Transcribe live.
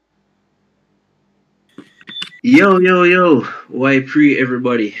Yo, yo, yo, why pre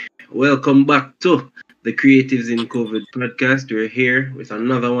everybody? Welcome back to the Creatives in COVID podcast. We're here with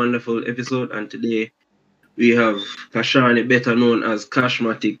another wonderful episode, and today we have Kashani, better known as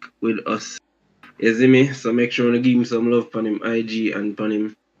Cashmatic, with us. You see me? So make sure to give him some love on him IG and on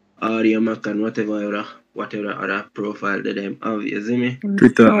him Audio Mac and whatever other profile that them have. You see me? And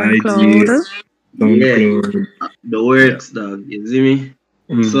Twitter, IG, SoundCloud. Yeah, SoundCloud. the Yeah. works, dog. You see me?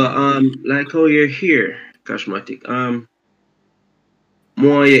 So Mm. like how you're here, Cashmatic.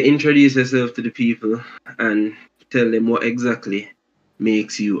 More you introduce yourself to the people and tell them what exactly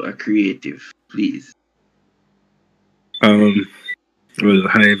makes you a creative, please. Um. Well,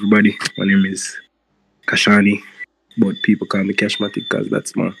 hi everybody. My name is Kashani, but people call me Cashmatic because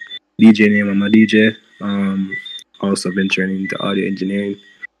that's my DJ name. I'm a DJ. Also venturing into audio engineering.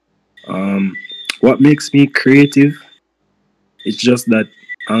 Um, what makes me creative? It's just that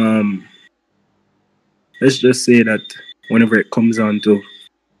let's just say that whenever it comes on to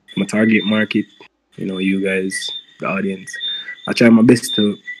my target market, you guys, the audience, I try my best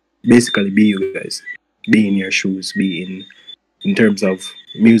to basically be you guys, be in your shoes, be in terms of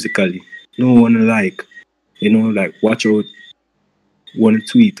musically. No one like watch out, want to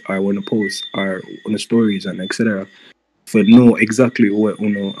tweet or want to post or on the stories and etc. For know exactly what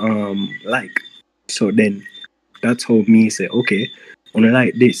like. So then that's how me say okay, wanna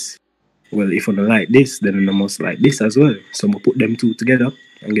like this. Well, if I don't like this, then I must like this as well. So I put them two together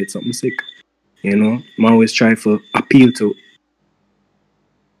and get something sick. I always try to appeal to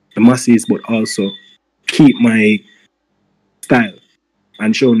the masses, but also keep my style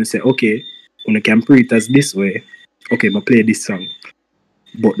and show them say, okay, when I can play it as this way, okay, I play this song,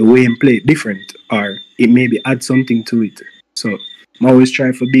 but the way I play it different, or it maybe add something to it. So I always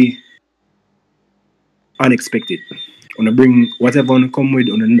try to be unexpected. When I bring whatever I come with,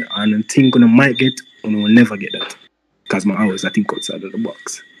 and I think I might get, and I will never get that because I think outside of the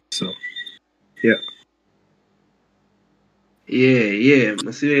box. So yeah. Yeah.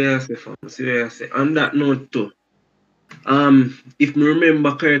 I see what you say, fam. I see what you say. On that note too, if me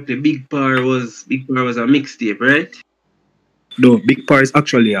remember correctly, Big Power was a mixtape, right? Though Big Par is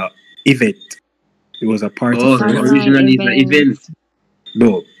actually a event. It was a party Oh, so first. Online originally it's an event. events.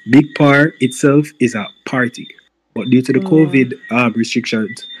 Though Big Par itself is a party, but due to the Yeah. COVID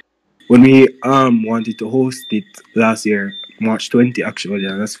restrictions, when we wanted to host it last year, March 20 actually,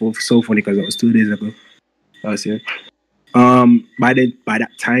 and that's so funny because that was 2 days ago last year. By that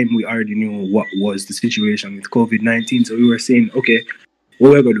time we already knew what was the situation with COVID-19, so we were saying, okay,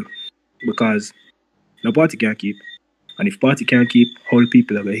 what we're gonna do because the party can't keep, and if party can't keep, how the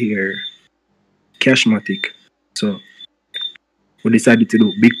people are gonna hear Cashmatic. So we decided to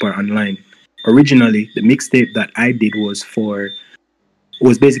do Big Par Online. Originally, the mixtape that I did was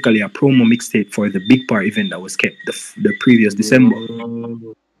basically a promo mixtape for the Big Par event that was kept the previous December.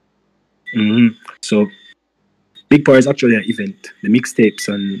 Oh, So Big Par is actually an event. The mixtapes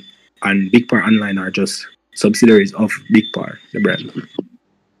and Big Par Online are just subsidiaries of Big Par, the brand.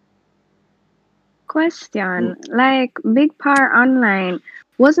 Question. Like Big Power Online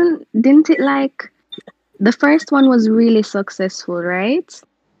didn't it like the first one was really successful, right?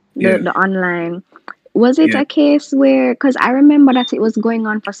 The Yeah, the online. Was it yeah. a case where because I remember that it was going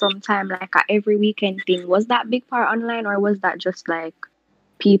on for some time, like a every weekend thing. Was that Big Power Online or was that just like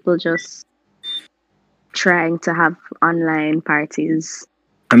people just trying to have online parties?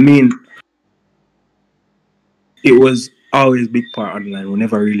 I mean, it was always Big Par Online. We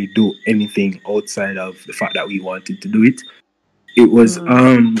never really do anything outside of the fact that we wanted to do it. It was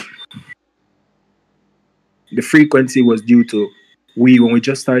Mm. the frequency was due to when we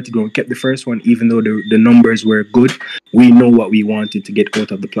just started when we kept the first one, even though the numbers were good, we know what we wanted to get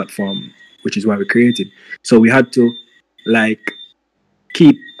out of the platform, which is why we created. So we had to like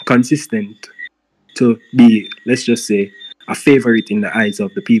keep consistent to be, let's just say, a favorite in the eyes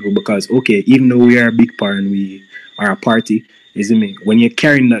of the people because okay, even though we are a big part and we are a party, isn't me? When you're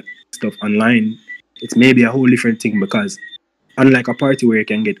carrying that stuff online, it's maybe a whole different thing because unlike a party where you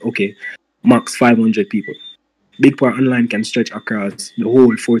can get okay, max 500 people. Big Part Online can stretch across the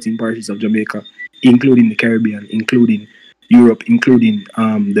whole 14 parishes of Jamaica, including the Caribbean, including Europe, including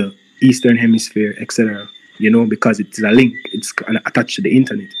the Eastern Hemisphere, etc. Because it's a link, it's attached to the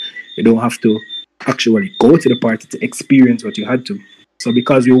internet. You don't have to actually go to the party to experience what you had to. So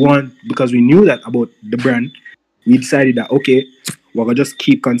because we knew that about the brand, we decided that okay, we're gonna just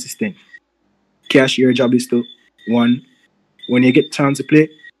keep consistent. Cash, your job is to one, when you get chance to play,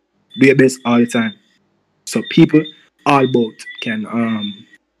 do your best all the time. So people all about can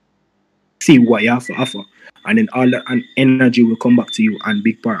see what you have to offer. And then all that and energy will come back to you and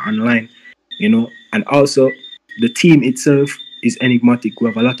Big Part Online, And also the team itself is enigmatic. We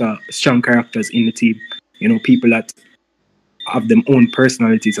have a lot of strong characters in the team. People that have them own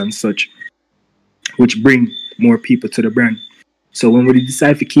personalities and such, which bring more people to the brand. So when we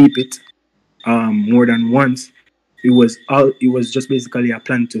decide to keep it more than once, it was just basically a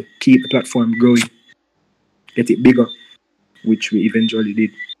plan to keep the platform growing, get it bigger, which we eventually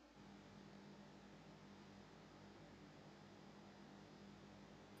did.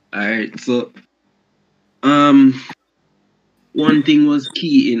 All right, so one thing was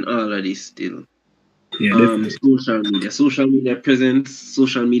key in all of this still. Yeah, definitely. Social media presence,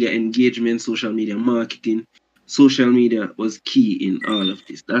 social media engagement, social media marketing. Social media was key in all of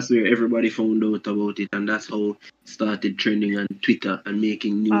this. That's where everybody found out about it, and that's how it started trending on Twitter and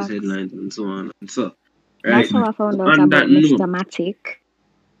making news Facts. headlines and so on and so. That's Right? how I found out On about that note, Mr. Matic.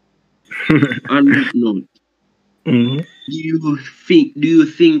 on that note, Mhm. do you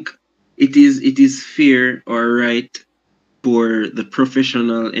think it is fair or right for the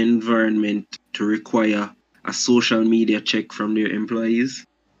professional environment to require a social media check from their employees?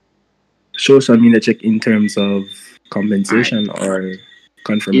 Social media check in terms of Alright. compensation or In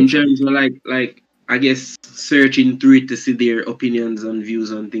confirmation? terms of like I guess searching through it to see their opinions and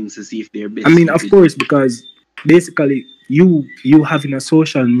views on things to see if they're best I mean, of suited. course, because basically you having a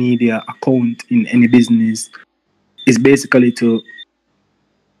social media account in any business is basically to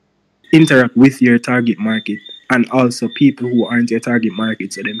interact with your target market and also people who aren't your target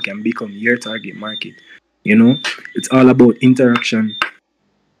market, so them can become your target market. It's all about interaction.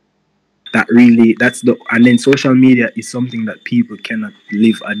 And then social media is something that people cannot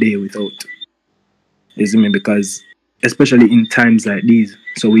live a day without. You see me? Because especially in times like these,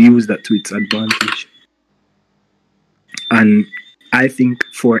 so we use that to its advantage. And I think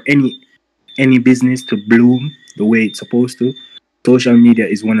for any business to bloom the way it's supposed to, social media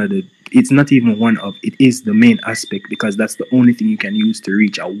is it's not even one of, it is the main aspect, because that's the only thing you can use to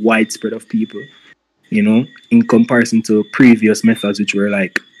reach a wide spread of people, in comparison to previous methods, which were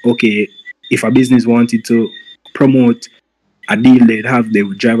like, okay, if a business wanted to promote a deal they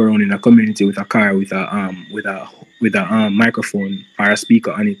would drive around in a community with a car with a microphone or a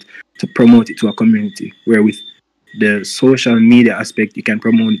speaker on it to promote it to a community. Where with the social media aspect, you can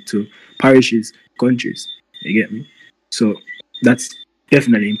promote it to parishes, countries. You get me? So that's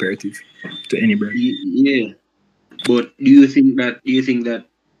definitely imperative to any brand. Yeah. But do you think that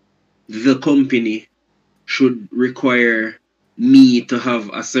the company should require me to have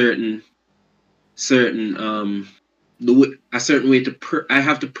a certain a certain way I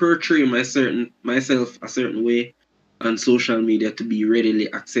have to portray myself a certain way on social media to be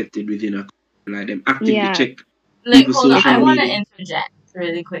readily accepted within a company, like them actively Yeah. check Like, people's hold on, I social want to media. interject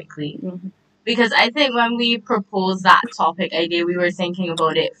really quickly. Mhm. Because I think when we proposed that topic idea, we were thinking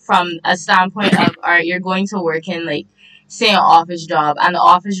about it from a standpoint of, all right, you're going to work in, like, say, an office job, and the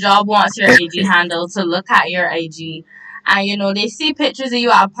office job wants your IG handle to look at your IG. And, they see pictures of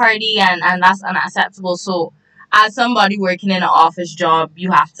you at a party, and that's unacceptable. So, as somebody working in an office job,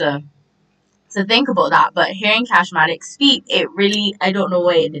 you have to think about that. But hearing Cashmatic speak, it really, I don't know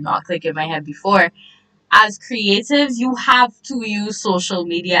why it did not click in my head before. As creatives, you have to use social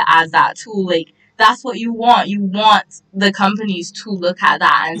media as that tool. Like, that's what you want. You want the companies to look at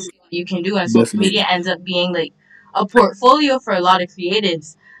that and see what you can do. And social Definitely. media ends up being like a portfolio for a lot of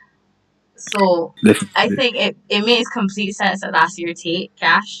creatives. So I Definitely. think it makes complete sense that that's your take,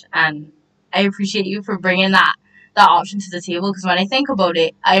 Cash. And I appreciate you for bringing that option to the table, because when I think about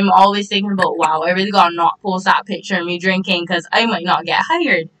it, I'm always thinking about, wow, I really gotta not post that picture of me drinking because I might not get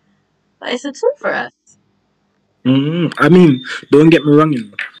hired. But it's a tool for us. I mean, don't get me wrong,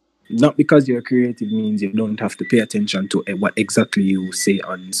 not because you're creative means you don't have to pay attention to what exactly you say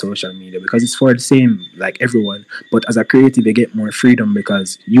on social media, because it's for the same, like everyone. But as a creative, you get more freedom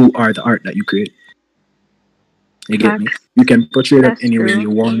because you are the art that you create. You get me? Facts. You can portray that That's any way true.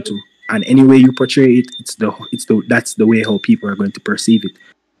 you want to, and any way you portray it, that's the way how people are going to perceive it.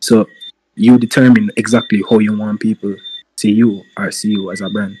 So you determine exactly how you want people see you or see you as a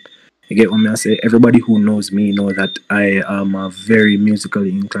brand. You get what I say? Everybody who knows me know that I am a very musically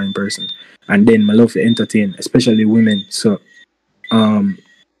inclined person, and then my love to entertain, especially women. So, my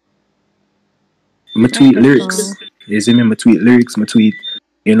That's tweet a lyrics. song. You see me? My tweet lyrics. My tweet,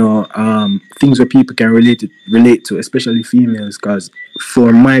 things where people can relate to, especially females. Because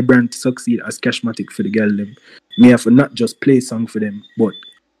for my brand to succeed as Cashmatic for the girl them, me have to not just play song for them, but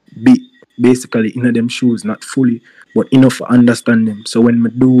be basically in them shoes, not fully, but enough to understand them. So when me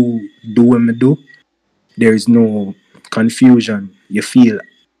do what me do, there is no confusion. You feel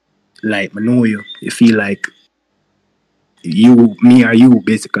like I know you. You feel like me or you,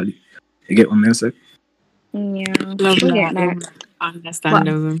 basically. You get what I'm saying? Yeah, Love we get that. that. Love that. But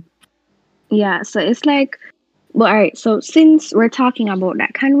Understandable. yeah, so it's like, but all right. So since we're talking about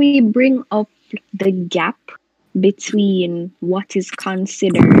that, can we bring up the gap between what is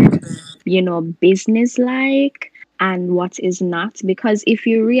considered, business like and what is not? Because if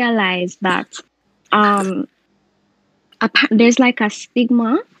you realize that, um, there's like a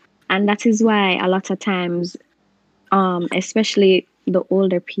stigma, and that is why a lot of times, especially the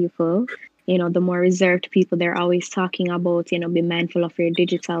older people, the more reserved people, they're always talking about, be mindful of your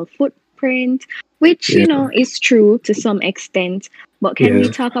digital footprint, which, Yeah, is true to some extent. But can we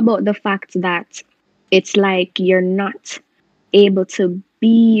yeah. talk about the fact that it's like you're not able to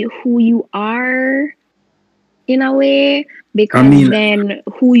be who you are in a way, I because mean, then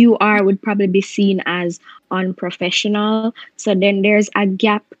who you are would probably be seen as unprofessional. So then there's a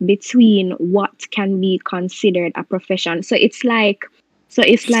gap between what can be considered a profession. So it's like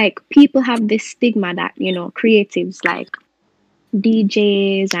people have this stigma that, creatives like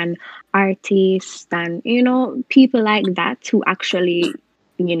DJs and artists and people like that who actually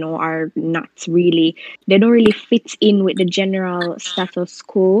are not really, they don't really fit in with the general status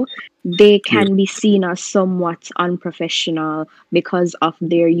quo. They yeah. can be seen as somewhat unprofessional because of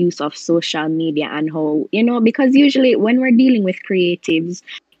their use of social media and how, because usually when we're dealing with creatives,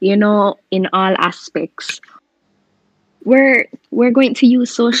 in all aspects, we're going to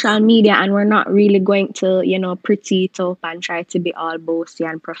use social media, and we're not really going to pretty it up and try to be all bossy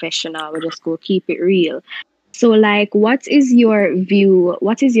and professional. We just go keep it real. So like, what is your view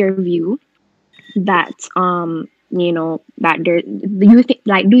that that there,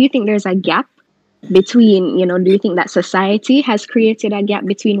 do you think there's a gap between, do you think that society has created a gap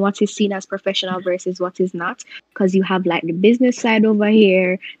between what is seen as professional versus what is not? Because you have like the business side over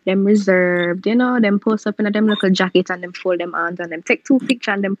here, them reserved, them post up in them little jacket and them fold them arms and them take two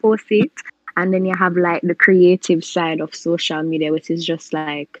pictures and them post it. And then you have like the creative side of social media, which is just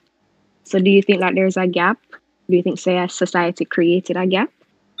like, so do you think that there's a gap? Do you think, say, society created a gap?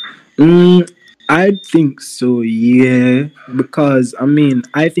 Mm, I think so, yeah. Because I mean,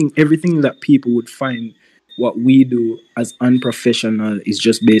 I think everything that people would find what we do as unprofessional is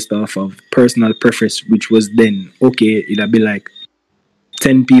just based off of personal preference, which was then okay. It'd be like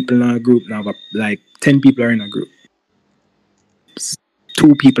 10 people in a group now, but like 10 people are in a group.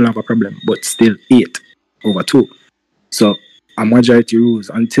 2 people have a problem, but still 8/2. So a majority rules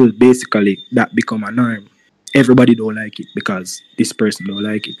until basically that become a norm. Everybody don't like it because this person don't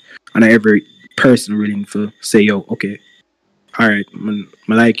like it, and every person willing to say, "Yo, okay, all right,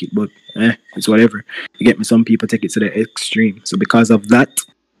 I like it, but it's whatever." You get me? Some people take it to the extreme. So because of that,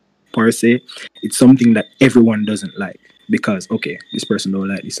 per se, it's something that everyone doesn't like because okay, this person don't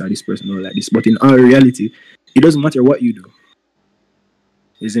like this or this person don't like this. But in all reality, it doesn't matter what you do.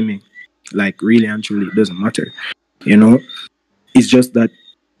 Isn't me? Like really and truly, it doesn't matter. You know, it's just that,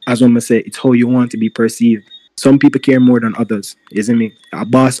 as one must say, it's how you want to be perceived. Some people care more than others. Isn't me? A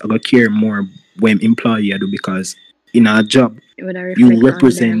boss I got care more when employee I do because in a job It would you reflect on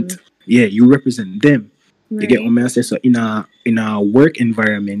represent, them, you represent them. You get what right? I say? So in a work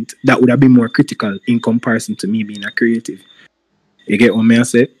environment, that would have been more critical in comparison to me being a creative. You get what I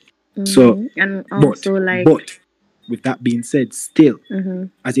say? So, And but also like, but with that being said, still, mm-hmm.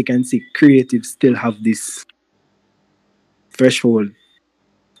 as you can see, creatives still have this threshold.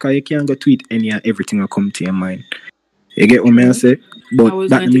 Cause you can't go tweet any and everything will come to your mind. You get what I True. say? I But was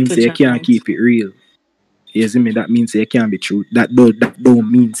that going to means touch you on can't that. keep it real. You see me? That means you can't be true. That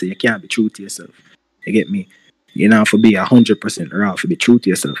don't mean you can't be true to yourself. You get me? You know, for be 100% raw, for be true to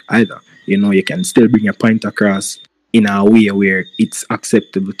yourself either. You can still bring your point across in a way where it's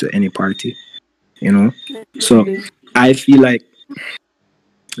acceptable to any party. You know? So I feel like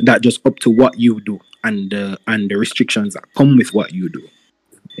that just up to what you do and the restrictions that come with what you do.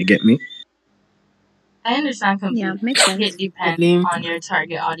 You get me? I understand Yeah, completely. makes It sense. depends Definitely. on your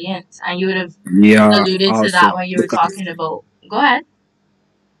target audience, and you would have Yeah, alluded to also that when you were because talking about. Go ahead.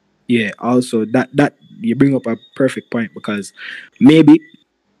 yeah, also that you bring up a perfect point because maybe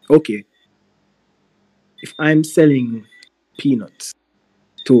okay, if I'm selling peanuts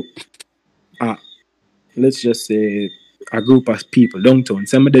to uh let's just say a group of people downtown,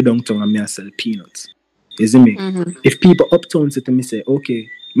 somebody downtown and me I sell peanuts. Is it me? Mm-hmm. If people uptown say to me say, okay,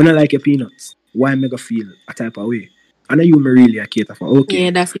 me not like your peanuts, why am I gonna feel a type of way? I know you me really a cater for okay.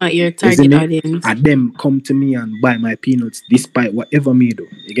 Yeah, that's not your Is it target me? audience. And them come to me and buy my peanuts despite whatever me do.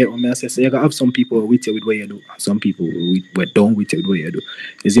 You get what I say? So you gotta have some people with you with what you do, and some people were done with you with what you do.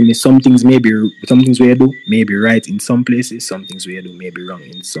 Is it me? Some things where you do may be right in some places, some things where you do may be wrong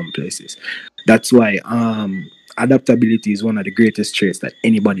in some places. That's why adaptability is one of the greatest traits that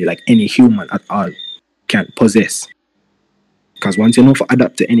anybody, like any human at all, can't possess. Because once you know to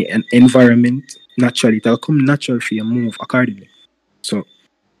adapt to any environment, naturally it'll come natural for you to move accordingly. So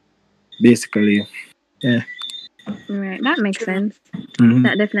basically, yeah. Right, that makes sense. Mhm.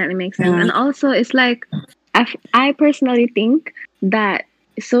 That definitely makes sense. Yeah. And also, it's like, I personally think that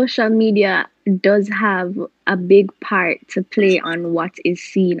social media does have a big part to play on what is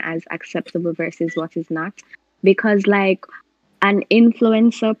seen as acceptable versus what is not. Because, like, an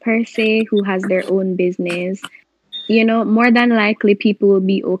influencer per se who has their own business, more than likely people will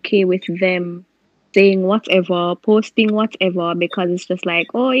be okay with them saying whatever, posting whatever, because it's just like,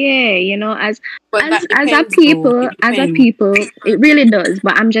 oh yeah, But that as a depends though. people, It depends. it really does.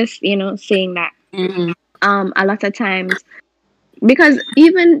 But I'm just, saying that Mhm. a lot of times, because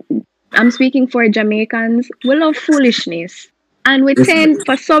even I'm speaking for Jamaicans, we love foolishness. And we tend,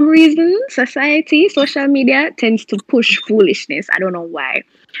 for some reason, social media tends to push foolishness. I don't know why.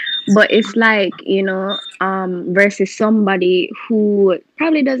 But it's like, versus somebody who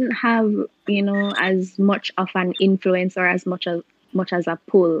probably doesn't have, as much of an influence or as much as a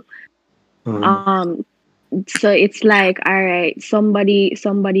pull. Um, so it's like, all right,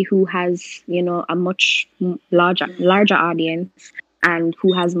 somebody who has, a much larger audience and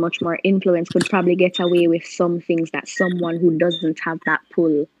who has much more influence could probably get away with some things that someone who doesn't have that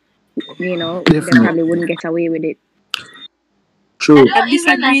pull, they Definitely. probably wouldn't get away with it. True. I I don't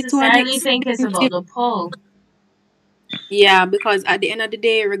even disagree to an necessarily think it's extent. about the pull. Yeah, because at the end of the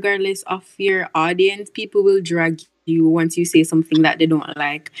day, regardless of your audience, people will drag you once you say something that they don't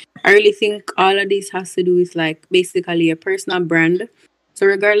like. I really think all of this has to do with like basically a personal brand. So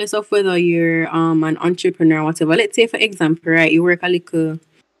regardless of whether you're an entrepreneur or whatever, let's say for example, right, you work a little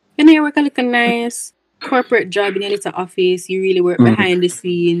nice corporate job in a little office, you really work behind the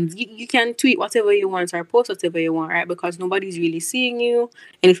scenes. You can tweet whatever you want or post whatever you want, right? Because nobody's really seeing you,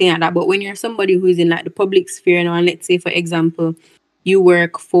 anything like that. But when you're somebody who's in like the public sphere now, and let's say for example, you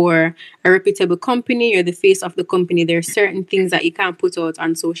work for a reputable company, you're the face of the company, there are certain things that you can't put out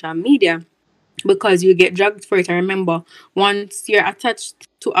on social media because you get dragged for it. I remember once you're attached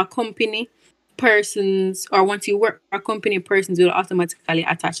to a company, persons, or once you work for a company, persons will automatically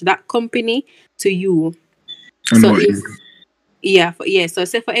attach that company to you. And So what if you- so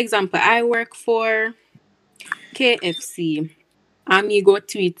say for example, I work for KFC, and you go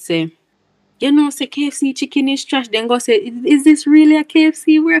tweet say, say KFC chicken is trash. Then go say, is this really a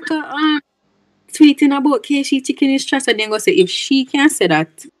KFC worker? Tweeting about KFC chicken is trash, and then go say, if she can say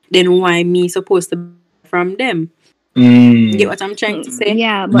that, then why me supposed to buy from them? Get what I'm trying to say?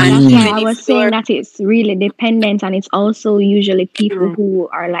 Yeah, but And that's why even I was if saying you're that it's really dependent, and it's also usually people true, who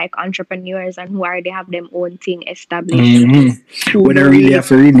are like entrepreneurs and who already have their own thing established, who When I don't really really, have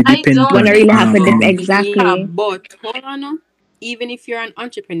to really I depend don't when I on really think have to so. yeah, exactly. but hold on, no. Even if you're an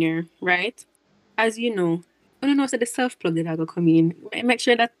entrepreneur, right? As you know, I don't know, so the self plug that I go come in. Make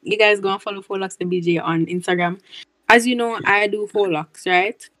sure that you guys go and follow Follox the BJ on Instagram. As you know, I do Follox,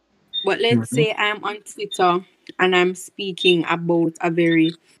 right? But let's say I'm on Twitter and I'm speaking about a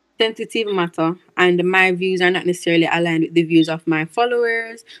very sensitive matter, and my views are not necessarily aligned with the views of my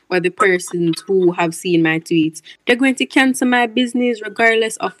followers or the persons who have seen my tweets. They're going to cancel my business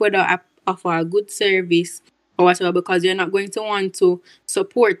regardless of whether I offer a good service or whatever, because you're not going to want to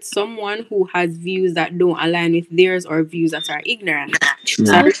support someone who has views that don't align with theirs or views that are ignorant. So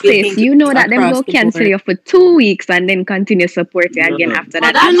I Oh, really sis, think you know it's that them across go the cancel board. you for 2 weeks and then continue support you again after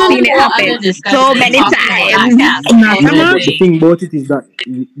Well, that. that's I've No, a seen it whole happen other discussion so and many talking about that times. cancel Nah, culture but the thing. thing about it is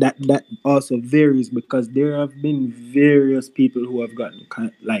that also varies because there have been various people who have gotten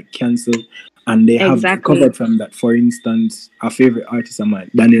like cancelled and they have Exactly. recovered from that. For instance, a favorite artist of mine,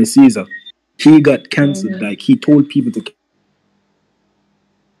 Daniel Caesar, he got cancelled. Mhm. Like he told people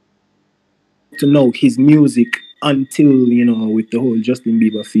to know his music until with the whole Justin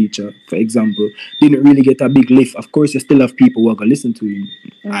Bieber feature, for example, didn't really get a big lift. Of course, you still have people who are gonna listen to him.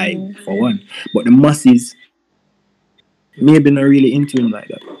 I for one, but the masses maybe not really into him like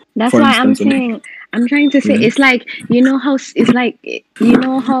that. That's For why I'm instance, saying, I'm trying to say, yeah. it's like,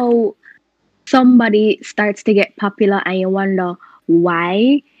 how somebody starts to get popular and you wonder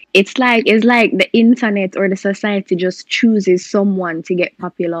why. It's like the internet or the society just chooses someone to get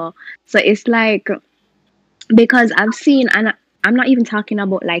popular. So it's like, because I've seen, and I'm not even talking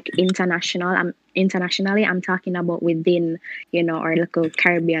about like internationally, I'm talking about within, our local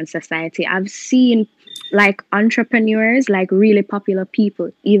Caribbean society. I've seen like entrepreneurs, like really popular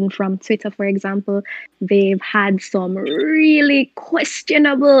people, even from Twitter, for example, they've had some really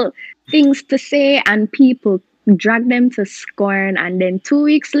questionable things to say, and people drag them to scorn, and then 2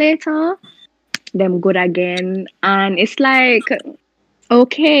 weeks later, them good again. And it's like,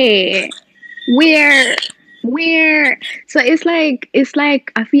 okay, where so it's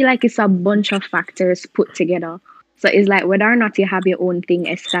like I feel like it's a bunch of factors put together. So it's like whether or not you have your own thing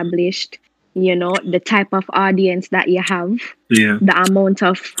established, the type of audience that you have, Yeah. the amount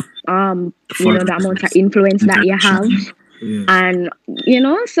of the amount of influence that you have, Yeah. and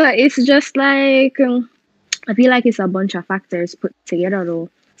so it's just like I feel like it's a bunch of factors put together though.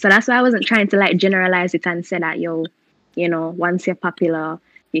 So that's why I wasn't trying to like generalize it and say that once you're popular,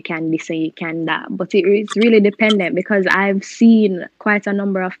 you can this and you can that. But it's really dependent because I've seen quite a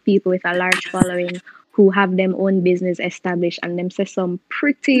number of people with a large following who have them own business established and them say some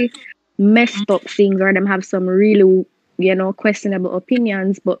pretty messed up things or them have some really questionable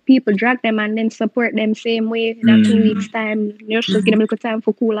opinions, but people drag them and then support them same way in a 2 weeks time. Just give them a little time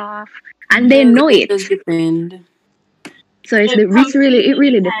for cool off. And they know it. does depend. So it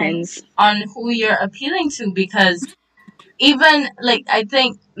really depends on who you're appealing to, because even like I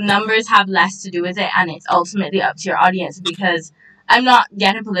think numbers have less to do with it, and it's ultimately up to your audience. Because I'm not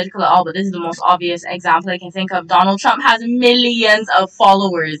getting political at all, but this is the most obvious example I can think of. Donald Trump has millions of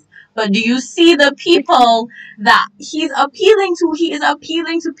followers, but do you see the people that he's appealing to? He is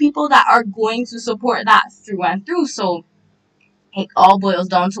appealing to people that are going to support that through and through. So it all boils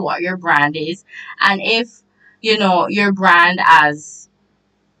down to what your brand is. And if your brand as,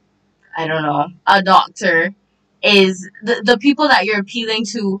 I don't know, a doctor is the people that you're appealing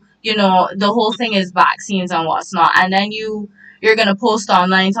to, the whole thing is vaccines and what's not, and then you're gonna post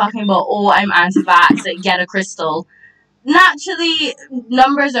online talking about, oh, I'm anti-vax, like, get a crystal. Naturally,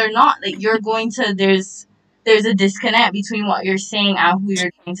 numbers are not like you're going to. There's a disconnect between what you're saying and who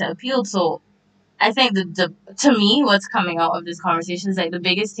you're trying to appeal to. I think to me, what's coming out of this conversation is like the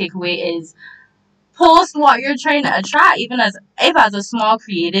biggest takeaway is post what you're trying to attract. Even as a small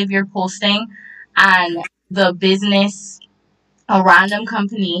creative you're posting, and the business, a random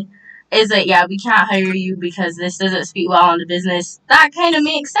company, is like, yeah, we can't hire you because this doesn't speak well on the business. That kind of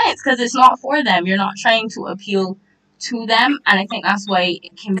makes sense because it's not for them. You're not trying to appeal to them, and I think that's why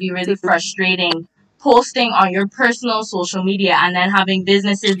it can be really frustrating posting on your personal social media and then having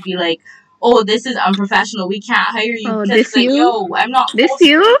businesses be like, oh, this is unprofessional, we can't hire you. Oh, because this it's like, you? yo, I'm not This posting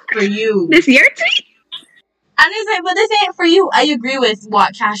you? for you. This your tweet? And it's like, but this ain't for you. I agree with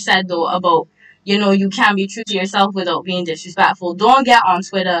what Cash said though about, you can be true to yourself without being disrespectful. Don't get on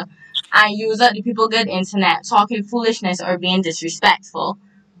Twitter and use up the people good internet talking foolishness or being disrespectful.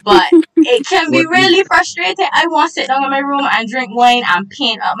 But it can be really frustrating. I want to sit down in my room and drink wine and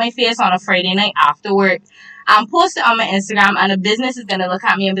paint up my face on a Friday night after work and post it on my Instagram, and a business is going to look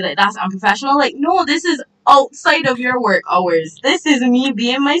at me and be like, that's unprofessional. Like, no, this is outside of your work hours. This is me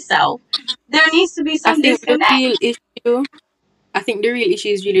being myself. There needs to be some disconnect. I think the real issue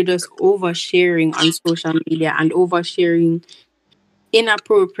is really just oversharing on social media and oversharing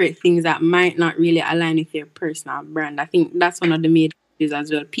inappropriate things that might not really align with your personal brand. I think that's one of the major issues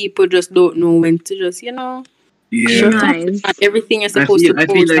as well. People just don't know when to just, shut up. Nice. Everything you're supposed to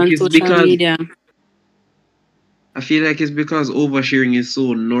post on social media. I feel like it's because oversharing is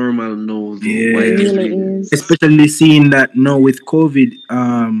so normal now. Yeah. It really is. Especially seeing that now with COVID,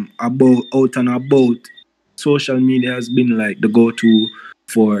 about out and about, social media has been like the go-to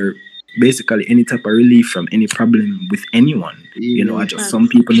for basically any type of relief from any problem with anyone. Some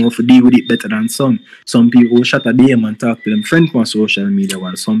people know to deal with it better than some. Some people will shut a DM and talk to them friends on social media,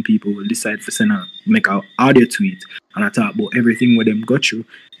 while some people will decide to make an audio tweet and I talk about everything with them got you.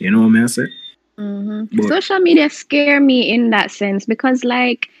 You know what I say? Mm-hmm. Social media scare me in that sense because,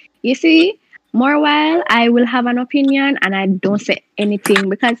 like, you see, more while I will have an opinion and I don't say anything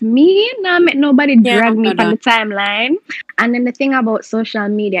because me not make nobody drag me from the timeline. And then the thing about social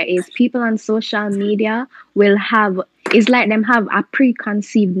media is people on social media will have, it's like them have a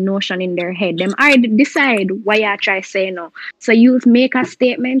preconceived notion in their head. Them already decide what you try to say now. So you make a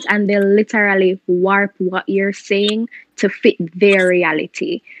statement and they'll literally warp what you're saying to fit their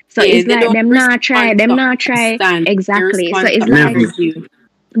reality. So it's like them not try exactly. So it's like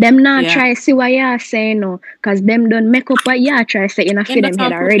them not try see what you're saying no, because them don't make up what you try to say in a fit them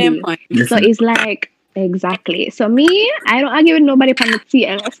head already. So it's like exactly. So me, I don't argue with nobody on the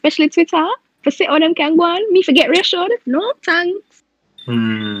TL, especially Twitter. For say how them can go on, me forget ratio. No thanks.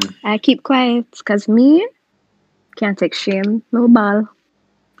 I keep quiet because me can't take shame. No ball.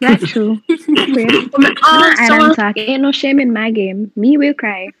 That's true. I don't talk. Ain't no shame in my game. Me will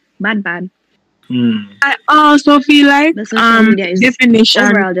cry. Bad. I also feel like the social media is definition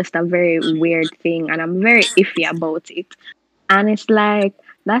overall just a very weird thing, and I'm very iffy about it. And it's like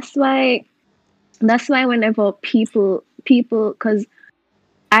that's why whenever people, because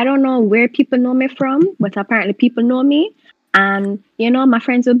I don't know where people know me from, but apparently people know me. And my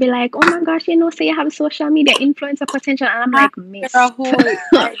friends would be like, "Oh my gosh, say you have social media influencer potential," and I'm like, "Miss, You're a whole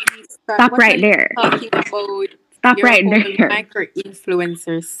stop what are right you there. talking about? Stop You're a right whole there. micro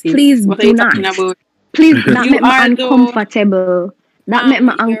influencer, sis. Please What are do you not. talking about? Please, that You make me are though, uncomfortable. That make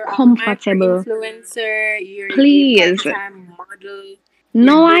me you're a micro uncomfortable. influencer, you're a Please." part-time model, you're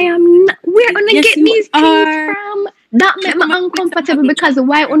No, I doing am not. Where gonna yes get you these things are. from? That You make me come up with a uncomfortable model because job.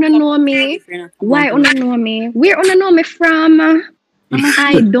 why You're wanna a know model me? if you're not a Why model. wanna know me? Where wanna know me from?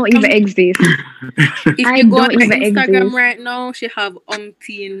 I don't even exist. If I you go don't on her even Instagram exist. right now, she have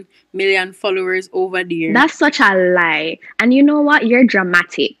umpteen million followers over there. That's such a lie. And you know what? You're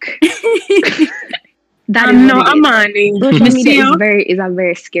dramatic. That is I'm what not it a is. man. Social media Monsieur. is a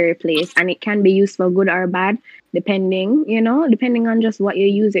very scary place, and it can be used for good or bad, depending on just what you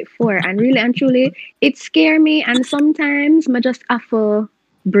use it for. And really and truly, it scare me. And sometimes I just have to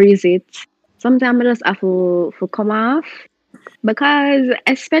breeze it. Sometimes I just have to come off, because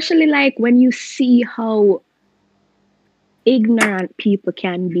especially like when you see how ignorant people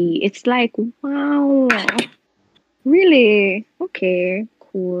can be, it's like, wow, really? Okay,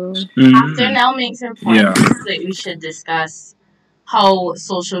 cool. After Nell makes her point, Yeah. I feel like we should discuss how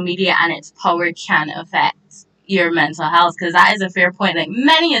social media and its power can affect your mental health, because that is a fair point. Like,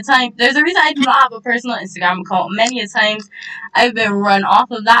 many a time, there's a reason I do not have a personal Instagram account. Many a times I've been run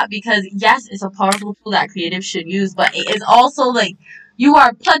off of that, because yes, it's a powerful tool that creatives should use, but it is also like you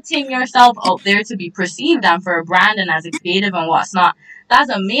are putting yourself out there to be perceived and for a brand and as a creative and what's not. That's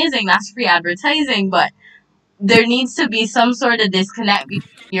amazing, that's free advertising, but there needs to be some sort of disconnect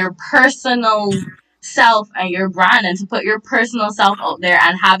between your personal self and your brand, and to put your personal self out there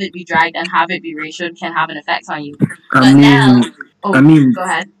and have it be dragged and have it be ratioed can have an effect on you. But now, I mean, go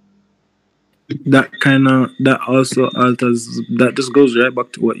ahead. that also alters, that just goes right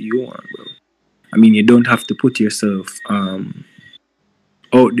back to what you want, bro. I mean, you don't have to put yourself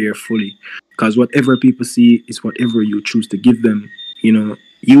out there fully, because whatever people see is whatever you choose to give them.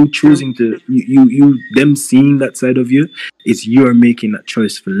 You choosing to you them seeing that side of you, it's you're making that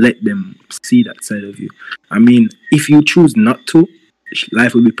choice to let them see that side of you. I mean, if you choose not to,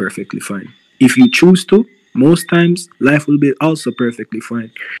 life will be perfectly fine. If you choose to, most times life will be also perfectly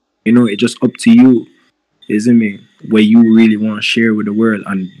fine. It's just up to you, isn't me? Where you really want to share with the world,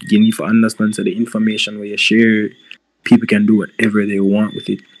 and you need to understand so the information where you share, people can do whatever they want with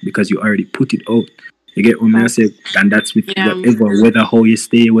it because you already put it out. You get what I say? And that's with whatever, whether how you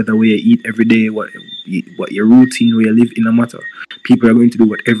stay, whether where you eat every day, what your routine, where you live, in a matter. People are going to do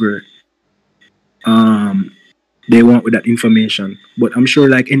whatever they want with that information. But I'm sure,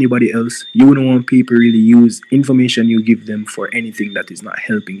 like anybody else, you wouldn't want people really use information you give them for anything that is not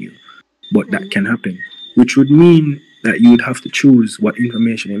helping you. But that can happen, which would mean that you would have to choose what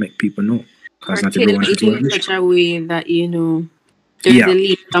information you make people know. Or Because not tailor everyone it is in such a way that there's the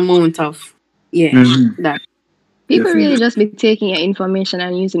least amount of that. People really just be taking your information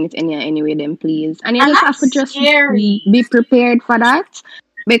and using it anyway, then please. And you And just have to that's just scary. be prepared for that.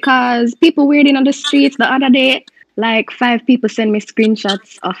 Because people waiting on the streets the other day, like 5 people send me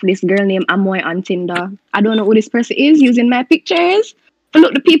screenshots of this girl named Amoy on Tinder. I don't know who this person is using my pictures. But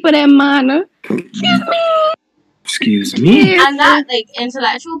look, the people there, man. Excuse me. And that, like,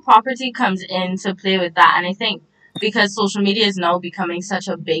 intellectual property comes into play with that. And I think because social media is now becoming such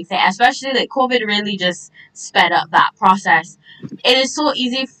a big thing, especially like COVID really just sped up that process. It is so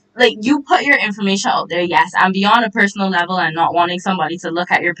easy. Like, you put your information out there, yes, and beyond a personal level and not wanting somebody to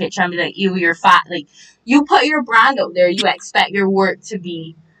look at your picture and be like, ew, you're fat. Like, you put your brand out there, you expect your work to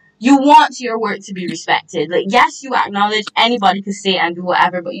be, you want your work to be respected. Like, yes, you acknowledge anybody could say and do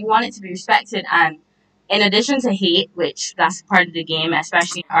whatever, but you want it to be respected. And in addition to hate, which that's part of the game,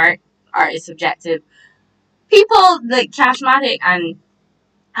 especially art is subjective. People like Cashmatic, and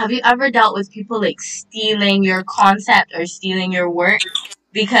have you ever dealt with people like stealing your concept or stealing your work?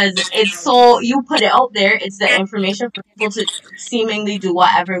 Because it's so, you put it out there, it's the information for people to seemingly do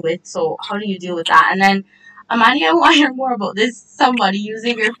whatever with. So how do you deal with that? And then, Amani, I want to hear more about this. Somebody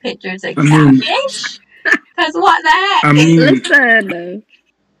using your picture to catfish? Because what the heck? I mean, Listen.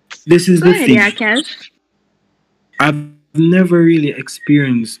 this is Go the ahead, thing. yeah, Cash. I've never really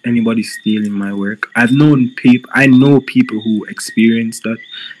experienced anybody stealing my work. I know people who experience that,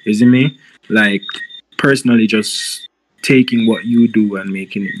 isn't me? Like, personally just taking what you do and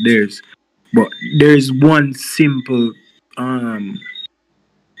making it theirs. But there's one simple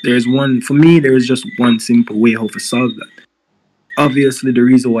there's just one simple way how to solve that. Obviously the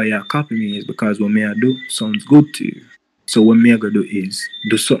reason why you copy me is because what me I do sounds good to you. So what me I gonna do is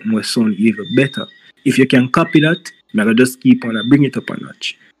do something with sound even better. If you can copy that, me I just keep on and bring it up a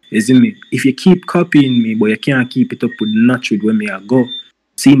notch. You see me? If you keep copying me, but you can't keep it up with the notch with where me I go,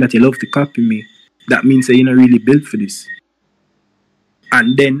 seeing that you love to copy me, that means that you're not really built for this.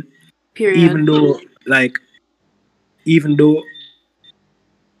 And then, Period. even though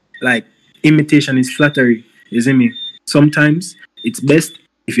imitation is flattery, you see me? Sometimes it's best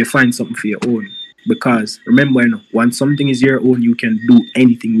if you find something for your own. Because remember, once something is your own, you can do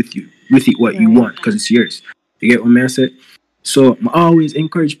anything with it what you want, because it's yours. You get what I say? So I always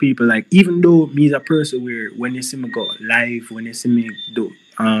encourage people, like, even though me as a person where when you see me go live, when you see me do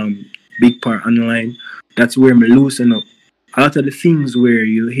big part online, that's where me loosen up. A lot of the things where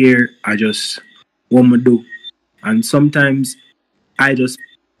you hear, I just want to do. And sometimes I just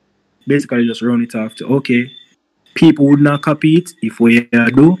basically just run it off to, okay, people would not copy it if what you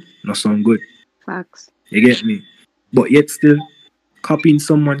do not sound good. Facts. You get me? But yet still, copying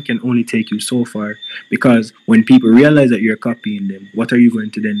someone can only take you so far, because when people realize that you're copying them, what are you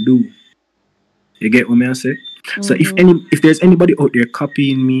going to then do? You get what I say? Mm-hmm. So if there's anybody out there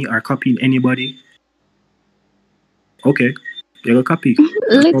copying me or copying anybody, okay, you're gonna copy.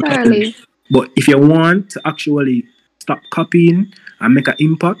 Literally. But if you want to actually stop copying and make an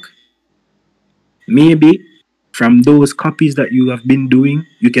impact, maybe from those copies that you have been doing,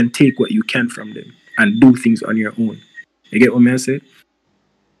 you can take what you can from them and do things on your own. You get what I say?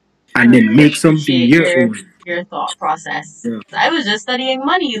 And then make something your own. Your thought process. Yeah. I was just studying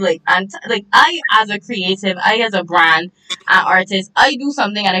money, I as a creative, I as a brand, an artist, I do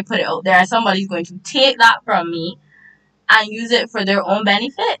something and I put it out there, and somebody's going to take that from me and use it for their own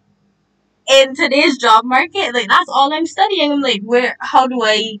benefit. In today's job market, that's all I'm studying. I'm like, where's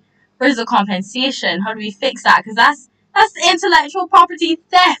the compensation? How do we fix that? Because that's intellectual property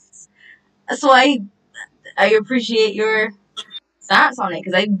theft. So I appreciate your stance on it,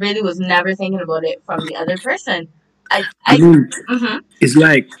 because I really was never thinking about it from the other person. It's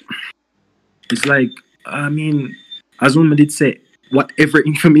like, I mean, as one did say, whatever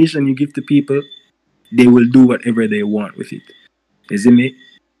information you give to people, they will do whatever they want with it. You see me?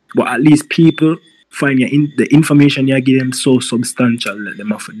 But at least people find the information you give them so substantial that they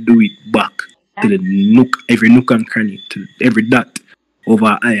have to do it back to the every nook and cranny, to every dot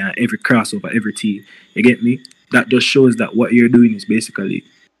over I and every cross over every T. You get me? That just shows that what you're doing is basically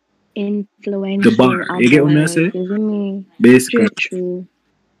influential. The bar. You get what I say? Isn't me? Basically. Straight true.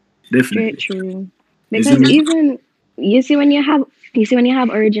 Definitely. Straight true. Because even you see when you have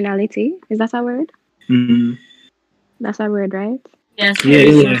originality, is that a word? Mm-hmm. That's a word, right? Yes.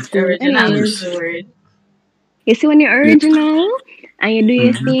 Yeah. Originality is the word. You see when you're original and you do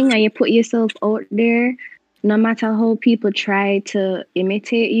your thing and you put yourself out there, no matter how people try to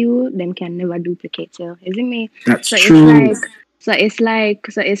imitate you, them can never duplicate you. Isn't me? That's true. So it's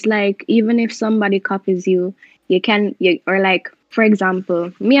like even if somebody copies you, or like, for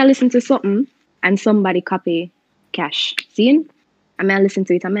example, me, I listen to something and somebody copy Cash. See? I mean, I listen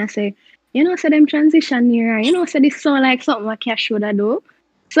to it and I say, so them transition here, so this sound like something what Cash would have do.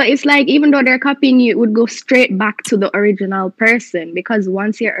 So it's like, even though they're copying you, it would go straight back to the original person, because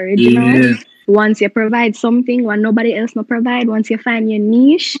once you're original, once you provide something what nobody else no provide, once you find your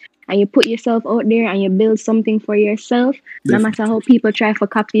niche and you put yourself out there and you build something for yourself, no matter how people try to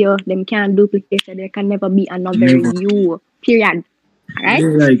copy you, them can't duplicate it. There can never be another you. Period. Right? Yeah,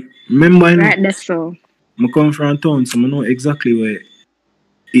 like, remember, right, that's so. I come from town, so I know exactly what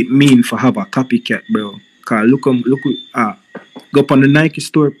it means for have a copycat, bro. Cause go up on the Nike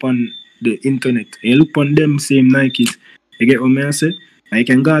store on the internet and you look on them same Nikes. You get what I say? And you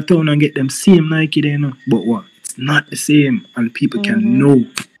can go to town and get them same Nike there, but what? It's not the same, and people can know.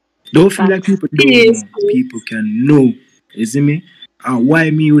 Don't feel like people don't know. People can know. You see me? And why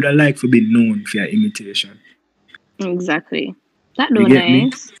me would I like to be known for your imitation? Exactly. That do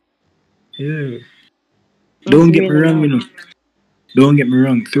nice. Yeah. Don't get me wrong, Don't get me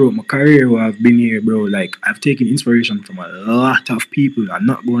wrong, throughout my career where I've been here, bro, like, I've taken inspiration from a lot of people, I'm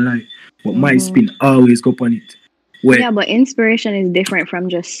not gonna lie. But my spin always go on it. But inspiration is different from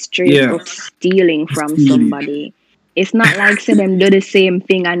just straight up stealing from somebody. It's not like, say, them do the same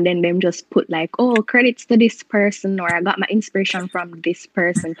thing and then them just put like, oh, credits to this person, or I got my inspiration from this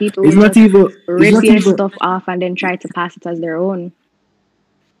person. People will just rip your stuff off and then try to pass it as their own.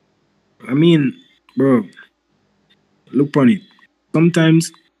 I mean, bro, look on it.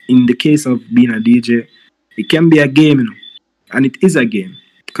 Sometimes, in the case of being a DJ, it can be a game, and it is a game.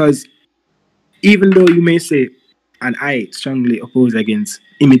 Because even though you may say, and I strongly oppose against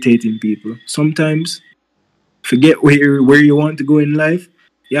imitating people, sometimes, forget where you want to go in life,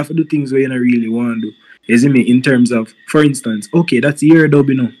 you have to do things where you don't really want to do. You see me? In terms of, for instance, okay, that's your dub,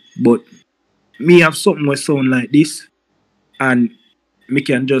 but me have something that sound like this, and me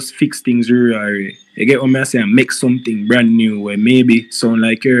can just fix things really. You get what I say? And make something brand new where maybe sound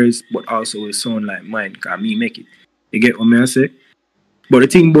like yours, but also will sound like mine. Cause me make it. You get what I say? But the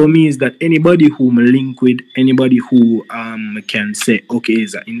thing about me is that anybody who me link with, anybody who can say, okay,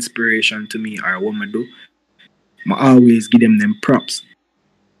 is an inspiration to me or what I do, I always give them props.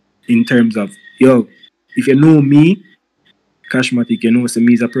 In terms of, yo, if you know me, Cashmatic, you know, so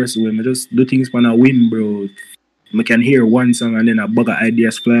me is a person where I just do things on a whim, bro. I can hear one song and then a bag of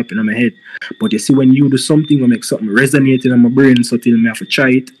ideas fly up in my head. But you see, when you do something or make something resonate in my brain, so till me have to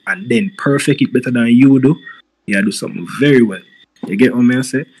try it and then perfect it better than you do, you do something very well. You get what I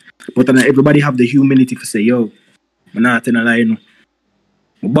say? But then everybody have the humility to say, yo, I'm not in a lie, you know.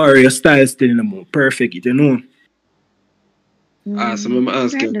 I borrow your style still, you know, perfect it, you know. So I'm gonna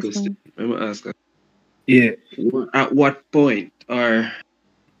ask you a question. Yeah. At what point or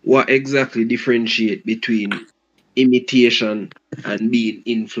what exactly differentiate between imitation and being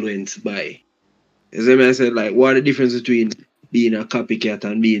influenced by? As I said, like, what the difference between being a copycat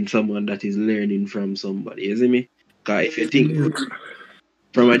and being someone that is learning from somebody? You see me? Because if you think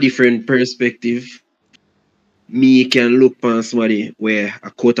from a different perspective, me can look on somebody where a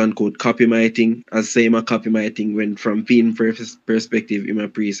quote unquote copy my thing, as same a copy my thing when from being perspective, in my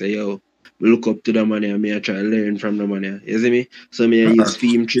pre say, yo, look up to the money and me I try to learn from the money. You see me? So me I use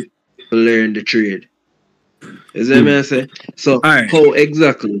film trick to learn the trade. You see me I say? So how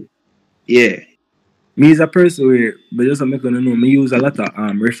exactly? Yeah. Me as a person where, but just I'm gonna know, me use a lot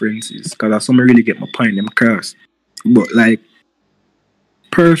of references because I some really get my point them across. But like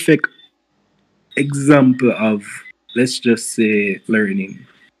perfect example of, let's just say, learning.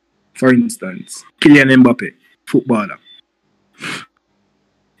 For instance, Kylian Mbappe, footballer.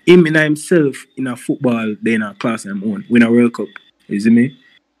 Him in himself in a football, they in a class I'm own, win a World Cup. You see me?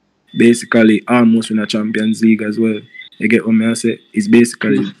 Basically, almost win a Champions League as well. You get what I say? It's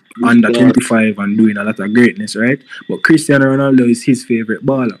basically under 25 and doing a lot of greatness, right? But Cristiano Ronaldo is his favorite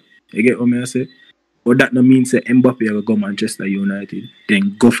baller. You get what I say? But that no means that Mbappe will go Manchester United,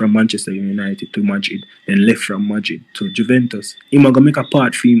 then go from Manchester United to Madrid, then left from Madrid to Juventus. He might go make a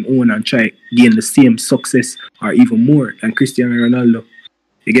part for him own and try gain the same success or even more than Cristiano Ronaldo.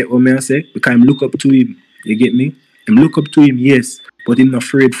 You get what I say? Because I'm look up to him. You get me? I'm look up to him, yes, but I'm not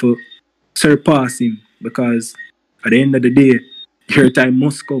afraid for surpass him because at the end of the day, your time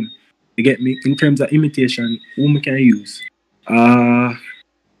must come. You get me? In terms of imitation, whom can I use?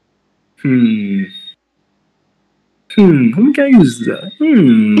 Who can I use that?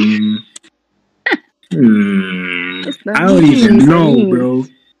 I don't even know, bro.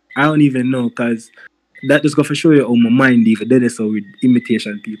 I don't even know, because that just go for show you how my mind even did it so with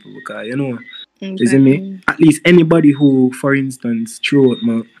imitation people, because you know, you see me? At least anybody who, for instance, throughout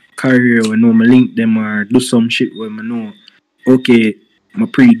my career, when I link them or do some shit where I know, okay, I'm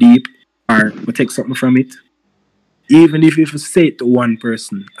pretty deep, or I take something from it. Even if I say it to one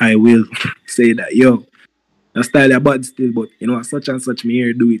person, I will say that, yo, the style is bad still, but you know, such and such me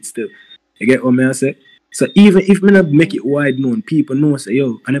here do it still. You get what I say? So even if me not make it wide known, people know say,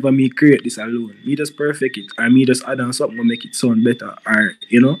 yo, I never me create this alone. Me just perfect it, or me just add on something to make it sound better, or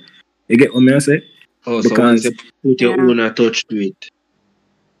you know, you get what I say? Oh, because so once you put your own touch to it.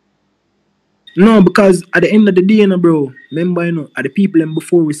 No, because at the end of the day, you know, bro, remember, you know, at the people them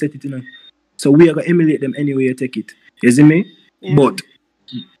before we set it, you know. So we are gonna emulate them anyway you take it. You see me? Yeah. But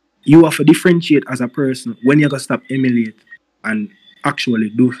you have to differentiate as a person when you're gonna stop emulate and actually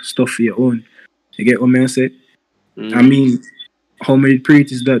do stuff for your own. You get what I say? I mean, how many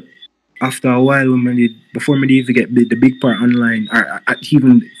create is that after a while before me even get the big part online or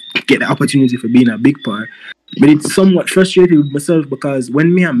even get the opportunity for being a big part, but it's somewhat frustrated with myself because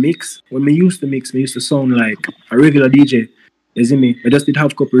when me used to sound like a regular DJ. You see me? I just did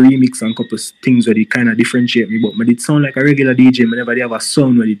have a couple remix and a couple things where they kind of differentiate me, but I did sound like a regular DJ. Whenever they have a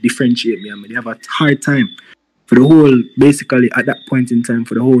sound where they differentiate me, and they have a hard time. For the whole, basically, at that point in time,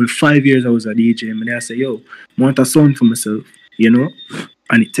 for the whole 5 years I was a DJ, and I say, yo, I want a sound for myself, you know?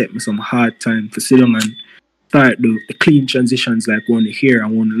 And it took me some hard time to sit down and start the clean transitions like one to hear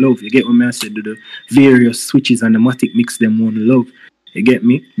and one to love. You get what I said? Do the various switches and the matic mix them one to love. You get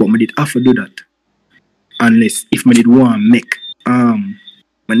me? But I did have to do that. Unless if I did want to make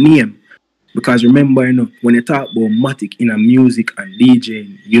my name. Because remember, you know, when you talk about matic in a music and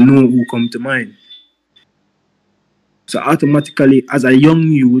DJing, you know who come to mind. So automatically, as a young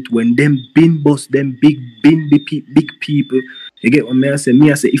youth, when them bin boss, them big people, you get what I say?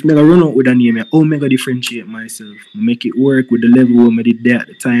 Me, I say, if I run out with a name, how am I differentiate myself? Make it work with the level where I did there at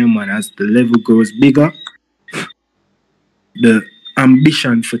the time, and as the level grows bigger, the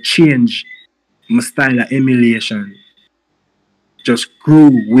ambition for change my style of emulation just grew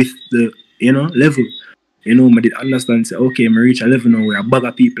with the level. I did understand, say, okay, I reach a level now where a bag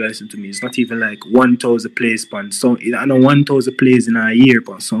of people listen to me. It's not even like 1,000 plays on song. I know 1,000 plays in a year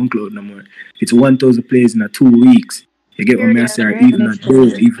on SoundCloud no more. It's 1,000 plays in a 2 weeks. You get what I say? Or even a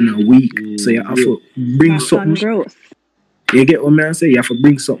day, even a week. So you have to bring That's on something. growth. You get what I say? You have to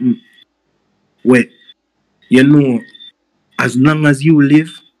bring something where, as long as you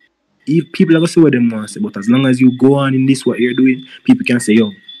live, people are going to say what they want to say, but as long as you go on in this, what you're doing, people can say, yo,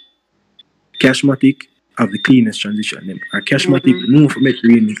 Cashmatic have the cleanest transition. Them. Or Cashmatic known for make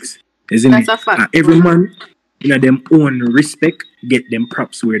remix. Isn't it? That's a fact. Every man, them own respect, get them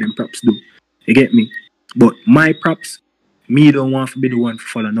props where them props do. You get me? But my props, me don't want to be the one to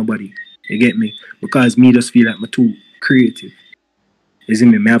follow nobody. You get me? Because me just feel like I'm too creative.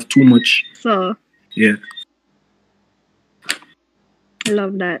 Isn't it? I have too much. So, Yeah. I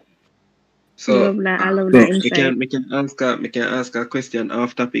love that. So, I love that insight. we can ask a question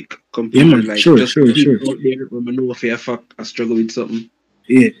off topic Yeah, completely, man. like Sure. out there when we know for a fact I struggle with something.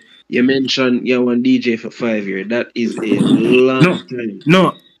 Yeah. You mentioned you're one DJ for 5 years. That is a long time.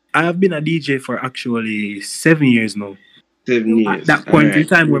 No, I have been a DJ for actually 7 years now. 7 years. At that point in Alright.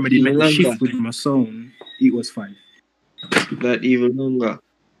 time when I did Even make the longer. shift with my sound, it was 5. That even longer.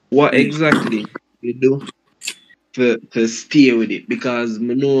 What Yeah. exactly you do to stay with it? Because I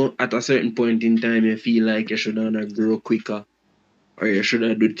know at a certain point in time you feel like you should have grow quicker or you should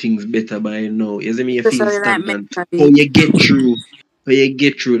have do things better by now. You see me, you feel Especially like stagnant. mentally. How you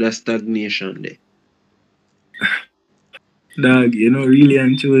get through that stagnation there? Dog, really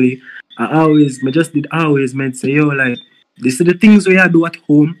and truly, I just did always meant say, yo, like, this are the things we I do at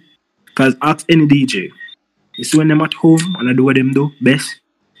home. Because ask any DJ. You see when them at home and I do what them do best,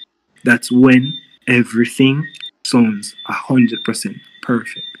 that's when everything sounds 100%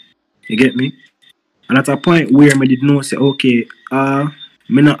 perfect. You get me? And at a point where I did know, say, okay,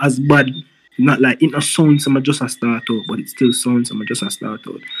 me not as bad, not like it not sounds, I'm just a start out, but it still sounds, I'm just a start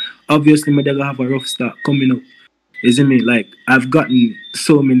out. Obviously, me have a rough start coming up. Isn't me? Like, I've gotten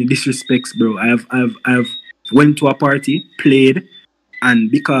so many disrespects, bro. I've went to a party, played, and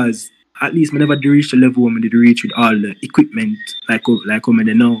because at least I never did reach the level where I did reach with all the equipment, like how I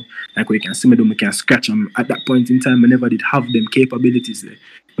now, like where you can see me do, I can scratch them. At that point in time, I never did have them capabilities there.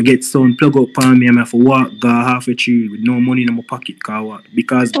 I get sound plug up on me, and I have to walk, go half a tree with no money in my pocket,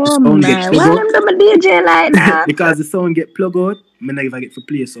 because the sound get Why plug them out. do my DJ like that? Because the sound get plug out, I never get to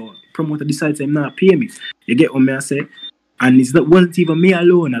play, so promoter decides him not pay me. You get what I say? And wasn't even me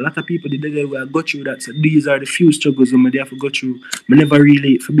alone. A lot of people did that where I got through that. So these are the few struggles I have to go through. I never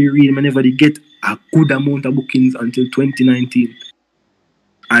really, for be real, I never did get a good amount of bookings until 2019.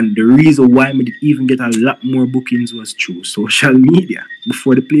 And the reason why I did even get a lot more bookings was through social media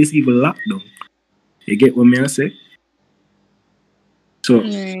before the place even locked down. You get what I say? So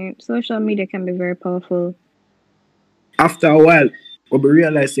Right. Social media can be very powerful. after a while, we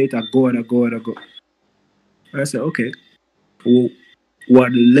realized it I go. And I said, okay, well, what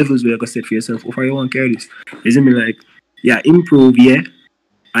are the levels where you set for yourself? If you want to carry this, isn't me like, yeah, improve, yeah.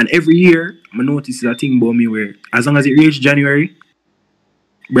 And every year, I notice a thing about me where as long as it reaches January,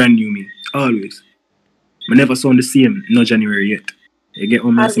 brand new me, always. I never sound the same, no January yet. You get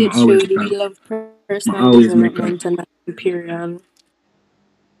what I'm As saying? you truly love personal always make a development and that period.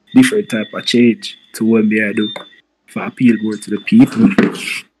 different type of change to what me I do for appeal more to the people.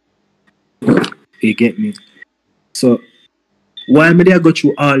 You get me? So why am I there go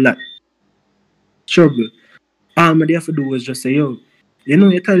through all that trouble? All I have to do was just say, yo, you know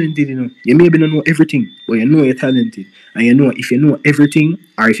you're talented, You maybe don't know everything, but you know you're talented. And if you know everything,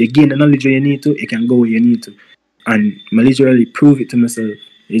 or if you gain the knowledge where you need to, you can go where you need to. And I literally prove it to myself.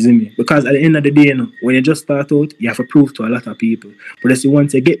 Isn't me? Because at the end of the day, when you just start out, you have to prove to a lot of people. But that's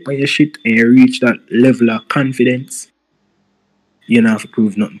once you get by your shit and you reach that level of confidence, you don't have to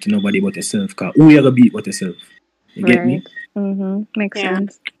prove nothing to nobody but yourself. Because who you gonna beat but yourself? You get me? Mm-hmm. Makes Yeah.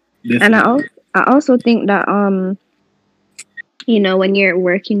 sense. Definitely. And I also think that when you're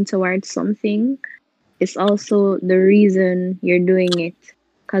working towards something, it's also the reason you're doing it.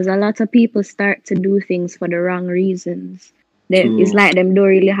 Because a lot of people start to do things for the wrong reasons. It's like them don't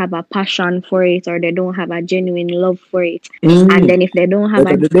really have a passion for it, or they don't have a genuine love for it. And then if they don't have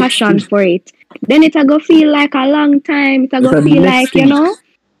That's a the next passion thing. for it, then it'll go feel like a long time. It'll That's go the feel next like, thing.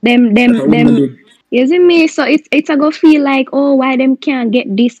 them That's what we do. you see me? So it's a go feel like, oh, why them can't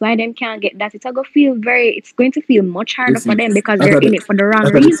get this, why them can't get that. It's going to feel much harder for Listen, them because that's they're what in the- it for the wrong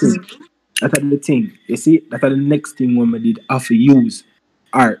that's what the reason. thing. That's the thing. You see, that's the next thing when I did have to use.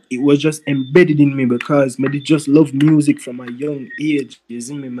 Art. It was just embedded in me because I did just love music from a young age. You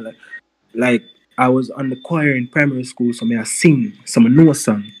see me? Like I was on the choir in primary school, so I sing, so I know a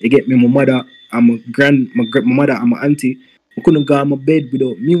song. You get me? My mother, my mother, and my auntie. I couldn't go on my bed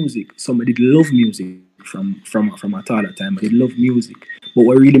without music. So I did love music from at all that time. I did love music. But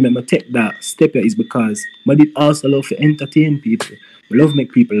what really made me take that step is because I did also love to entertain people. I love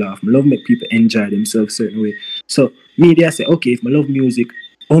make people laugh. I love make people enjoy themselves a certain way. So me there say, okay, if I love music,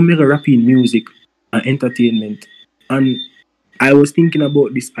 I'll make a rap in music and entertainment. And I was thinking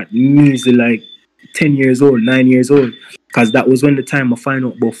about this at measly like 10 years old, 9 years old. Because that was when the time I find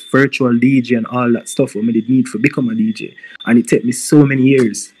out about virtual DJ and all that stuff what I did need to become a DJ. And it took me so many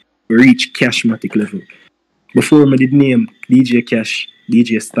years to reach Cashmatic level. Before I did name DJ Cash,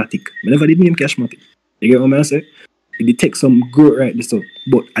 DJ Static. I never did name Cashmatic. You get what I say? It did take some growth right this up.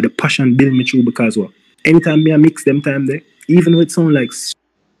 But the passion build me through because what? Anytime I mix them time there, even though it sound like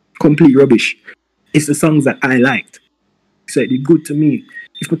complete rubbish, it's the songs that I liked. So it did good to me.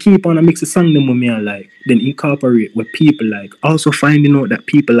 If I keep on and mix a song them with me I like, then incorporate what people like. Also finding out that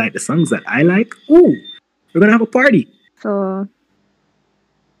people like the songs that I like. Oh, we're gonna have a party. So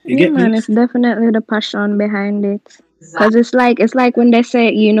You yeah, get man, me? it's definitely the passion behind it. Because Exactly. it's like when they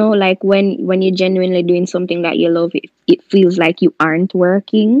say, like when you're genuinely doing something that you love, it feels like you aren't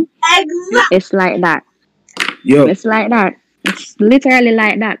working. It's like that. Yo, It's like that. It's literally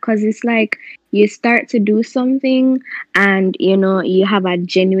like that. Because it's like you start to do something and, you have a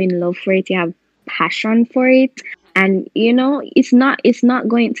genuine love for it. You have passion for it. And, it's not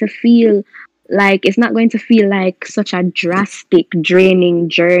going to feel like such a drastic, draining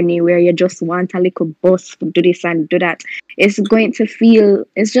journey where you just want a little bus to do this and do that. It's just going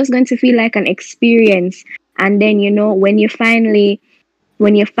to feel like an experience. And then, when you finally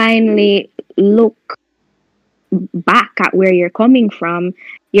look back at where you're coming from,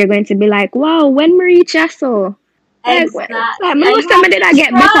 you're going to be like, wow, when we reach so Exactly. like, And most you time have did to I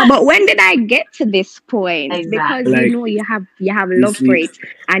get better, but when trust. did I get to this point? Because Exactly. like you have you love for see, it,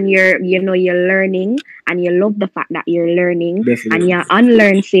 and you're learning, and you love the fact that you're learning, and definitely. you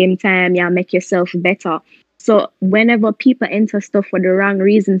unlearn same time. You make yourself better. So whenever people enter stuff for the wrong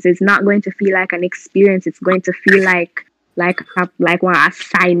reasons, it's not going to feel like an experience. It's going to feel like one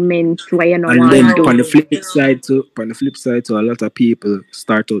assignment where you don't And want then to do. on the flip side to a lot of people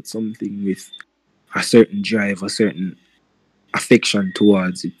start out something with a certain drive, a certain affection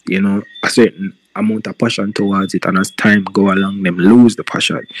towards it, a certain amount of passion towards it, and as time go along, them lose the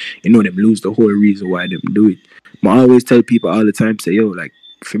passion, them lose the whole reason why them do it. But I always tell people all the time, say, yo, like,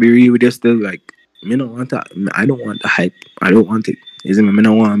 for be real with you still, like, me don't want that. I don't want the hype. I don't want it. You see me? Me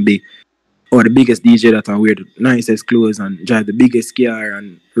don't want to be or the biggest DJ that I wear the nicest clothes and drive the biggest car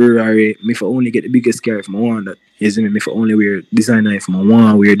and Ferrari. Me for only get the biggest car if I want that. You see me? Me for only wear designer if I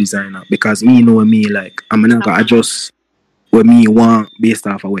want to wear designer. Because me know me, like, I'm not gonna adjust what me want based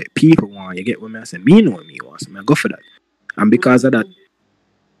off of what people want. You get what I say? Me know what me want, so I go for that. And because of that,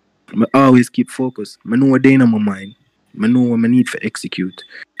 I always keep focused. I know what they in my mind. I know what I need for execute.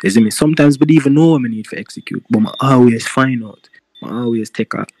 You see me? Sometimes I don't even know what I need for execute, but I always find out. I always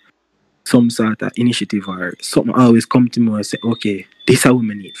take some sort of initiative or something always come to me and say, okay, this is what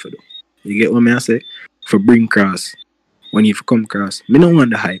I need for do. You get what I say? For bring cross. When you come cross. Me don't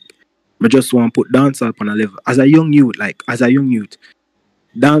want the hype. I just want to put dancehall on a level. As a young youth,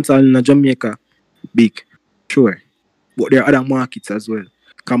 dancehall in Jamaica, big. Sure. But there are other markets as well.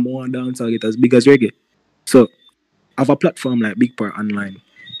 Come on, dancehall get as big as reggae. So I have a platform like Big Part Online.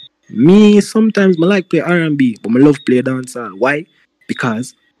 Me sometimes I like play R&B, but I love play dancehall. Why?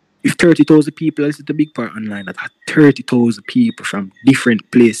 Because if 30,000 people listen to Big Part Online, that are 30,000 people from different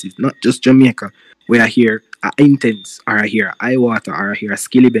places, not just Jamaica, where I hear a Intense, or I hear a Iwater, or I hear a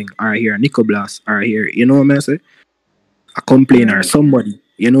Skillibeng, or I hear a Nico Blast, or I hear, you know what I say? A complainer, or Right. somebody,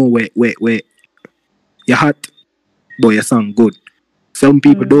 where you're hot, but you sound good. Some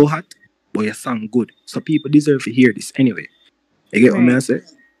people Mm, don't hot, but you sound good. So people deserve to hear this anyway. You get what I right. say?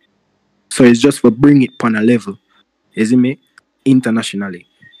 So it's just for bring it on a level, you see me? Internationally.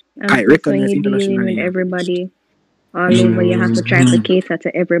 And Kite plus, when recognize you're dealing internationally, with everybody all over, you have to try to Mm. cater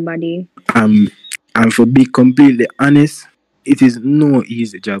to everybody. Um, and for be completely honest, it is no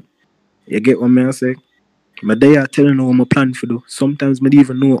easy job. You get what I say? My day are telling you what my plan for do. Sometimes I don't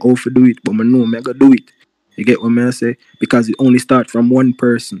even know how to do it, but I know I gotta do it. You get what I say? Because it only start from one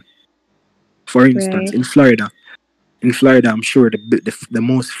person. For instance, Right. in Florida, I'm sure the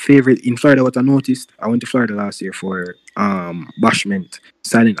most favorite in Florida. What I noticed, I went to Florida last year for Bashment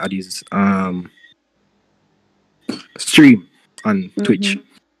Silent Addies stream on Twitch. Mm-hmm.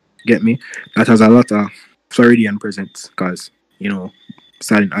 Get me? That has a lot of Floridian presence because you know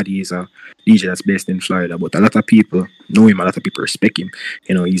Silent Addy is a DJ that's based in Florida, but a lot of people know him, a lot of people respect him.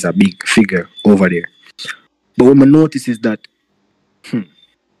 You know, he's a big figure over there. But what I notice is that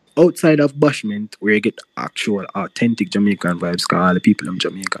outside of Bashment, where you get actual authentic Jamaican vibes, because all the people are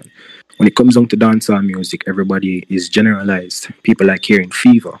Jamaican. When it comes down to dancehall music, everybody is generalized. People like hearing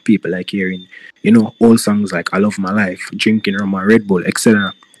Fever, people like hearing, old songs like I Love My Life, Drinking Rum and Red Bull,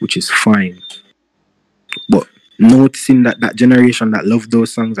 etc., which is fine. But noticing that that generation that love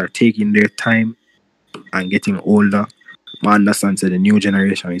those songs are taking their time and getting older, I understand that the new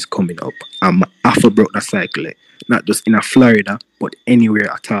generation is coming up. And I have broke the cycle, not just in Florida, but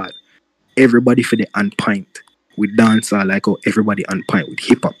anywhere at all. Everybody for the on point with dancehall, like how everybody on point with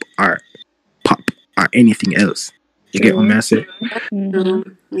hip hop or pop or anything else. You get what I say?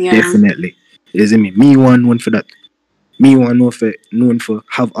 Yeah. Definitely. You see me? Me one for that. Me one known for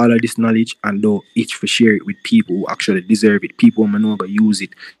have all of this knowledge and though each for share it with people who actually deserve it. People who know about use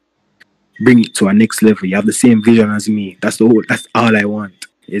it. Bring it to a next level. You have the same vision as me. That's all I want.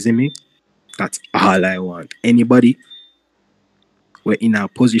 You see me? That's all I want. Anybody we're in a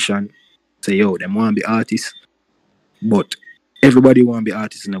position say, yo, them want to be artists, but everybody want to be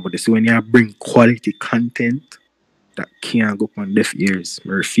artists now. But when you bring quality content that can't go on deaf ears, I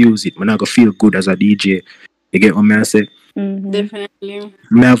refuse it. I'm not gonna feel good as a DJ. You get what I say? Definitely.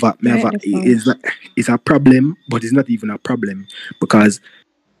 It's a problem, but it's not even a problem because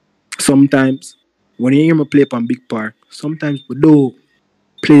sometimes when you hear me play on Big Park, sometimes we do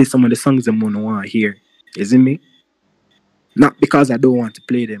play some of the songs that I want to hear. You see me? Not because I don't want to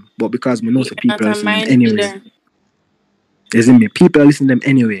play them, but because we know some people listen to them anyway. You see me? People listen to them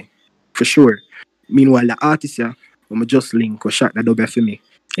anyway, for sure. Meanwhile, the artists, when I just link or shot that double for me.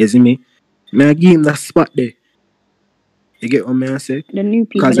 You see me? I give him that spot there. You get what I say? The new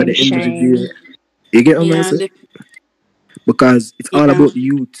people Because at the end of the day, you get what I say? Because it's all about the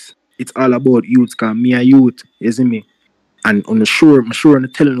youth. It's all about youth, because me a youth, you see me? And I'm sure I'm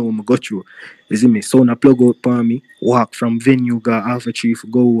telling you what I got you. You see me? So I plug out for me, walk from venue, go half a tree for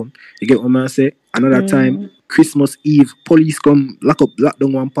go home. You get what I say? Another time, Christmas Eve, police come lock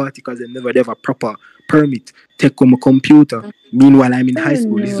down one party because they never have a proper permit. Take on my computer. Meanwhile, I'm in high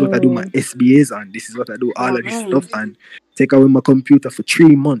school. This is what I do my SBAs on. This is what I do all of this stuff and take away my computer for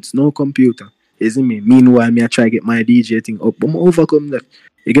 3 months. No computer. You see me? Meanwhile, I try to get my DJ thing up. But I overcome that.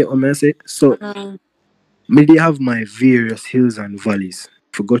 You get what I say? So, me they have my various hills and valleys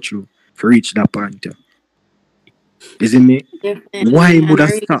for go through, for reach that point. You see me? Definitely. Why would I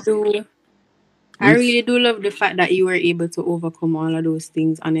stop? I really do love the fact that you were able to overcome all of those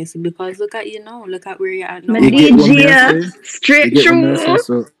things, honestly, because look at you now. Look at where you're at now. My DJ, straight through.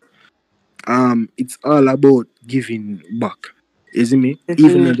 So, it's all about giving back. You see me? Definitely.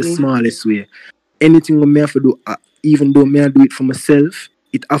 Even in the smallest way. Anything I have to do, even though I do it for myself,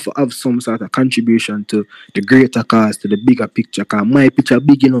 it have to have some sort of contribution to the greater cause, to the bigger picture. Because my picture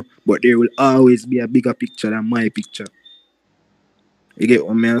big, but there will always be a bigger picture than my picture. You get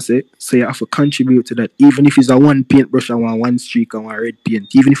what I say? So you have to contribute to that. Even if it's a one paintbrush and one streak and one red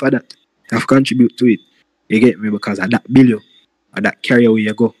paint, even if I that, you have to contribute to it. You get me? Because of that bill, or that carry where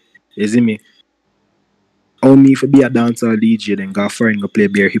you go. You see me? How me if I be a dancehall DJ, then go foreign go play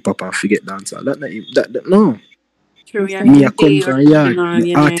bare hip hop and forget dancehall. That no. True, yeah. Me a come from yard,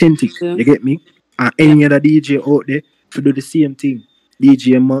 authentic. You get me? And any other DJ out there to do the same thing.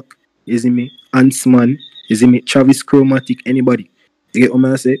 DJ Mac, you see me? Ansman, you see me? Travis Chromatic, anybody. You get what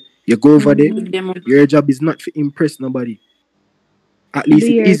I say? You go over there, your job is not to impress nobody. At least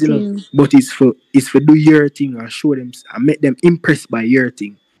it is, but it's for do your thing and show them and make them impressed by your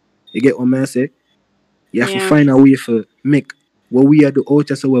thing. You get what I say? You have to find a way for make what we are the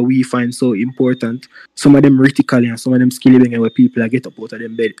artists what we find so important. Some of them critically and some of them skilly where people get up out of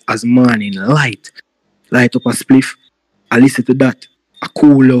them bed as morning light up a spliff. I listen to that. I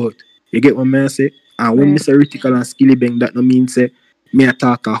cool out. You get what I say? And when Mr. Critical and skilly bang, that no mean say me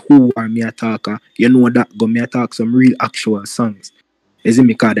attack a who or me attack a, you know that go me attack some real actual songs. Is it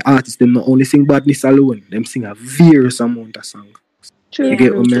me? Because the artists them not only sing badness alone, them sing a various amount of songs. True. You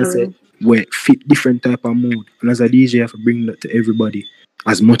get what I say? Where fit different type of mood. And as a DJ, you have to bring that to everybody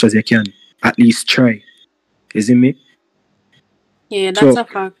as much as you can. At least try. You see me? Yeah, that's a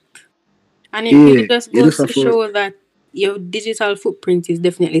fact. And it just goes to show that your digital footprint is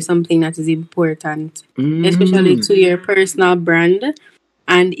definitely something that is important, especially to your personal brand.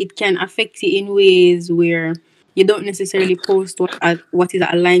 And it can affect you in ways where you don't necessarily post what is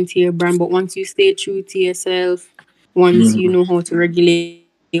aligned to your brand, but once you stay true to yourself, once you know how to regulate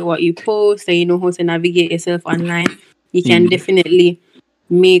what you post and you know how to navigate yourself online, you can definitely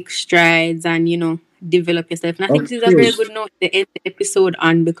make strides and develop yourself. And I think Of this is a very course. good note to end the episode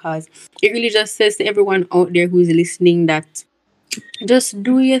on, because it really just says to everyone out there who's listening that just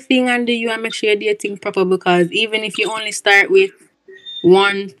do your thing and do you, and make sure you do your thing proper, because even if you only start with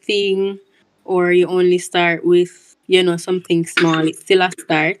one thing, or you only start with, something small, it's still a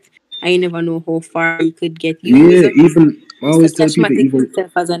start. I never know how far you could get. Use Yeah, even I Mr. always tell people, Tashmatic even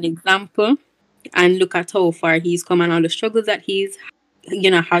himself as an example, and look at how far he's come and all the struggles that he's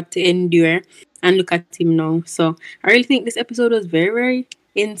had to endure, and look at him now. So I really think this episode was very, very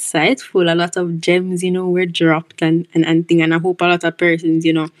insightful. A lot of gems, were dropped and thing, and I hope a lot of persons,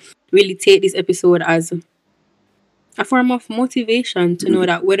 really take this episode as a form of motivation to know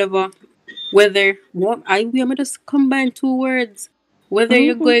that whether we may just combine two words, whether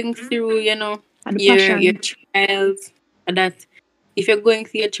you're going through, And the your passion. trials, that if you're going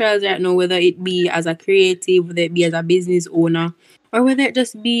through your trials right now, whether it be as a creative, whether it be as a business owner, or whether it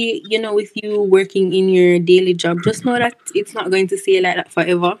just be, with you working in your daily job, just know that it's not going to stay like that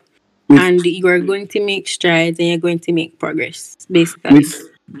forever. with And you are going to make strides and you're going to make progress, basically. with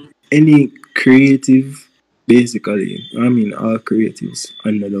any creative, basically, I mean, all creatives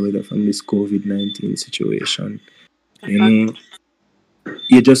under the weather from this COVID-19 situation. You know,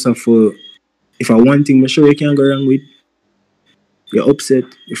 you just have to, if I one thing, I'm sure you can't go wrong with, you're upset,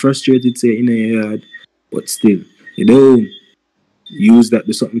 you're frustrated, say in your yard, but still, you don't use that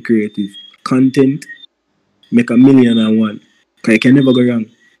to something creative. Content, make 1,000,001. Because you can never go wrong.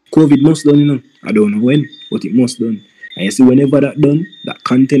 COVID must done, I don't know when, but it must done. And you see, whenever that done, that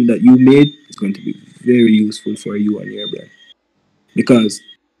content that you made is going to be very useful for you and your brand. Because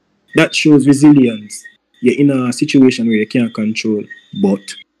that shows resilience. You're in a situation where you can't control, but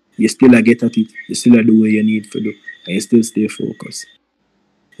you still get at it. You still do what you need to do. And you still stay focused.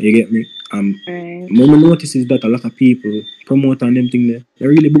 You get me? Right. What I notice is that a lot of people promote on them thing there. They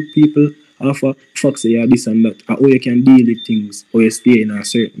really book people off of fuck say yeah, this and that. How you can deal with things, or you stay in a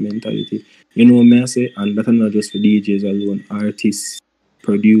certain mentality. You know what I say? And that's not just for DJs alone. Artists,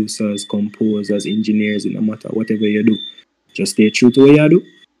 producers, composers, engineers, no matter whatever you do. Just stay true to what you do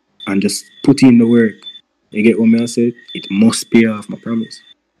and just put in the work. You get what I say? It must pay off, I promise.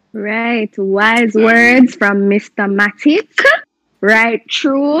 Right. Wise words from Mr. Matic. Right,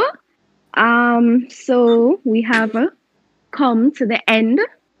 true. So we have come to the end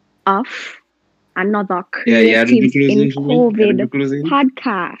of another Yeah, the Creatives in closing. COVID Closing.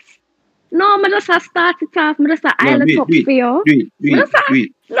 podcast. No, I just have start it off. I just No, I'll do talk it. for you. Do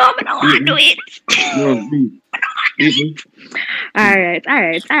it. No, I don't want to do it. No, do it. All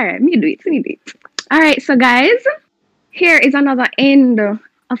right. Me do it. All right, so guys, here is another end of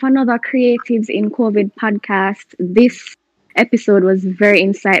another Creatives in COVID podcast. This episode was very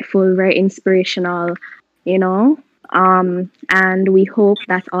insightful, very inspirational, and we hope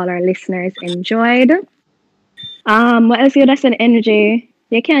that all our listeners enjoyed. What else you just an energy?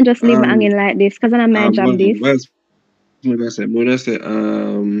 You can't just leave me hanging like this, because I'm my job this. What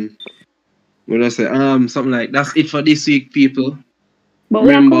I say? Something like that's it for this week, people. But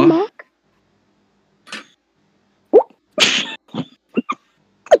we are come back.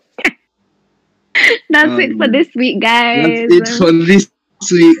 That's it for this week, guys. That's it for this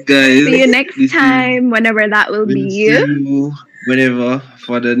week, guys. See you next time, whenever that will be. See you whenever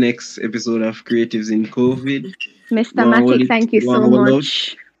for the next episode of Creatives in COVID. Mr. Matic, thank you so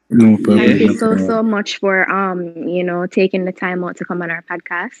much. No problem. Thank you so much for taking the time out to come on our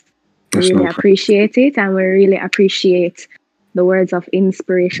podcast. We really appreciate it, and we really appreciate the words of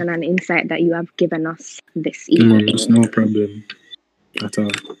inspiration and insight that you have given us this evening. It's no problem at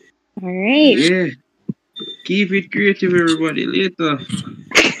all. All right. Yeah. Keep it creative, everybody. Later.